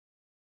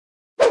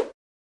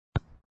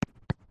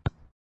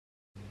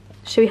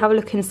Should we have a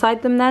look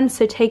inside them then?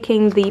 So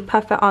taking the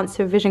Perfect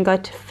Answer Revision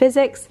Guide to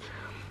Physics.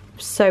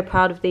 So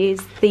proud of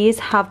these. These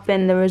have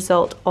been the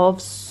result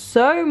of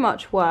so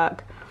much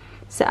work.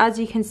 So as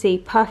you can see,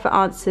 perfect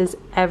answers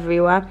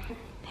everywhere.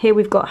 Here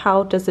we've got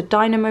how does a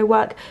dynamo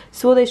work?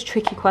 So all those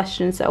tricky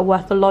questions that are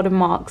worth a lot of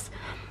marks.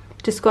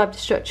 Describe the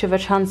structure of a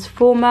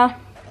transformer.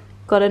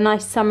 Got a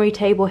nice summary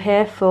table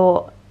here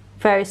for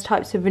various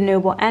types of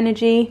renewable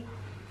energy,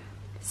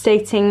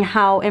 stating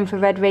how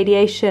infrared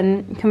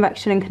radiation,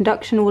 convection and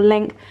conduction will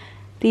link.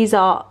 These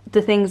are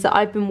the things that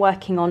I've been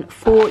working on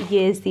for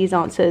years, these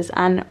answers,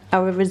 and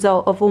are a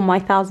result of all my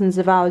thousands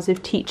of hours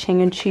of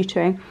teaching and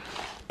tutoring,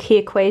 key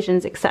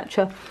equations,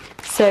 etc.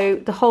 So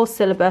the whole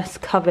syllabus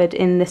covered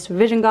in this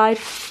revision guide.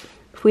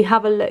 If we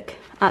have a look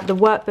at the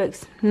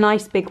workbooks,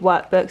 nice big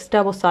workbooks,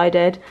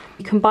 double-sided.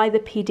 You can buy the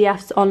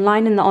PDFs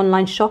online in the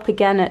online shop,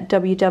 again at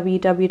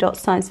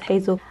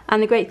www.sciencewithhazel.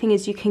 And the great thing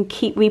is you can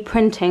keep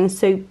reprinting,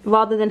 so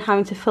rather than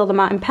having to fill them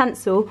out in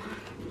pencil,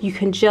 you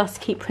can just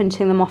keep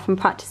printing them off and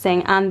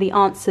practicing, and the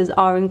answers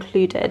are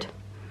included.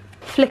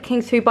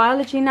 Flicking through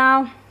biology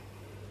now.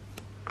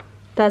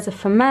 There's a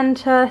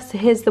fermenter, so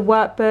here's the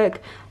workbook,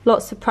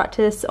 lots of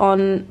practice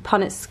on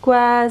Punnett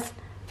squares.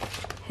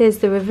 Here's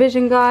the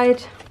revision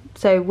guide.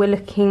 So we're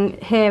looking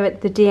here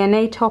at the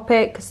DNA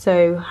topic,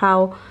 so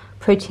how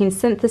protein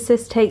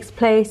synthesis takes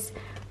place,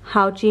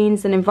 how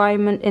genes and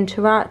environment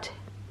interact.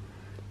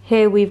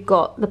 Here we've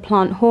got the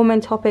plant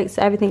hormone topics,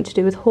 so everything to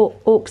do with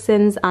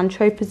auxins and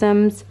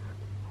tropisms.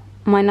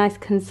 My nice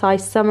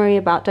concise summary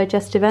about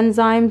digestive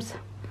enzymes.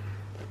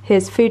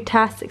 Here's food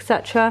tests,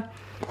 etc.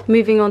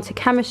 Moving on to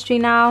chemistry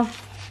now,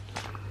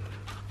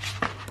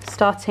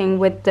 starting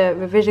with the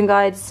revision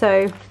guide.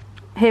 So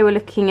here we're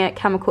looking at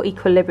chemical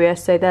equilibria,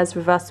 so there's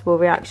reversible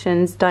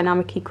reactions,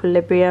 dynamic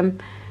equilibrium,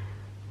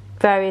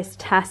 various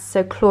tests.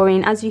 So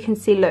chlorine, as you can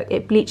see, look,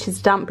 it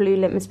bleaches damp blue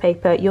litmus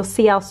paper. You'll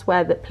see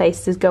elsewhere that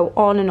places go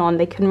on and on.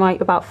 They can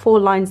write about 4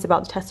 lines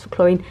about the test for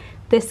chlorine.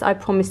 This, I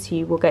promise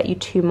you, will get you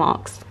 2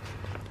 marks.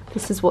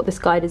 This is what this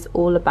guide is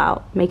all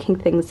about, making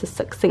things as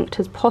succinct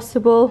as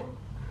possible.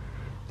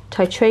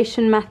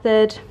 Titration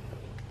method,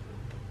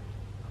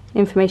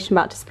 information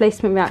about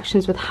displacement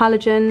reactions with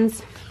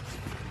halogens.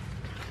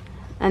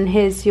 And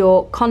here's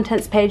your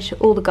contents page.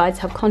 All the guides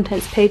have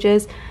contents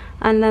pages.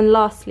 And then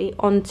lastly,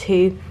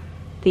 onto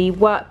the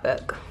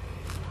workbook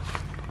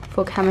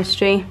for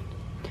chemistry.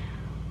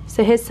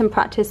 So here's some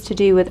practice to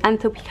do with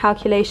enthalpy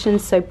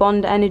calculations, so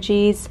bond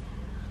energies,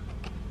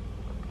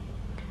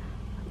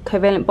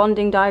 covalent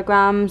bonding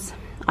diagrams,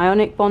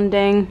 ionic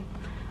bonding.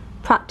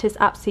 Practice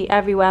absolutely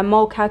everywhere.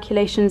 Mole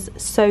calculations,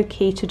 so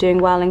key to doing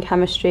well in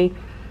chemistry.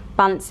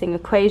 Balancing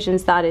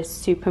equations, that is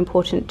super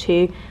important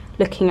too.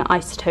 Looking at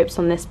isotopes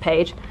on this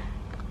page.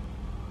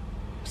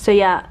 So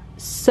yeah,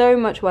 so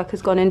much work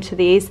has gone into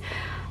these.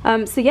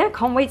 So yeah,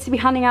 can't wait to be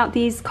handing out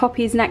these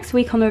copies next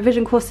week on the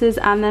revision courses,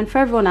 and then for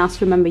everyone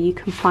else, remember you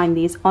can find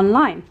these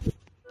online.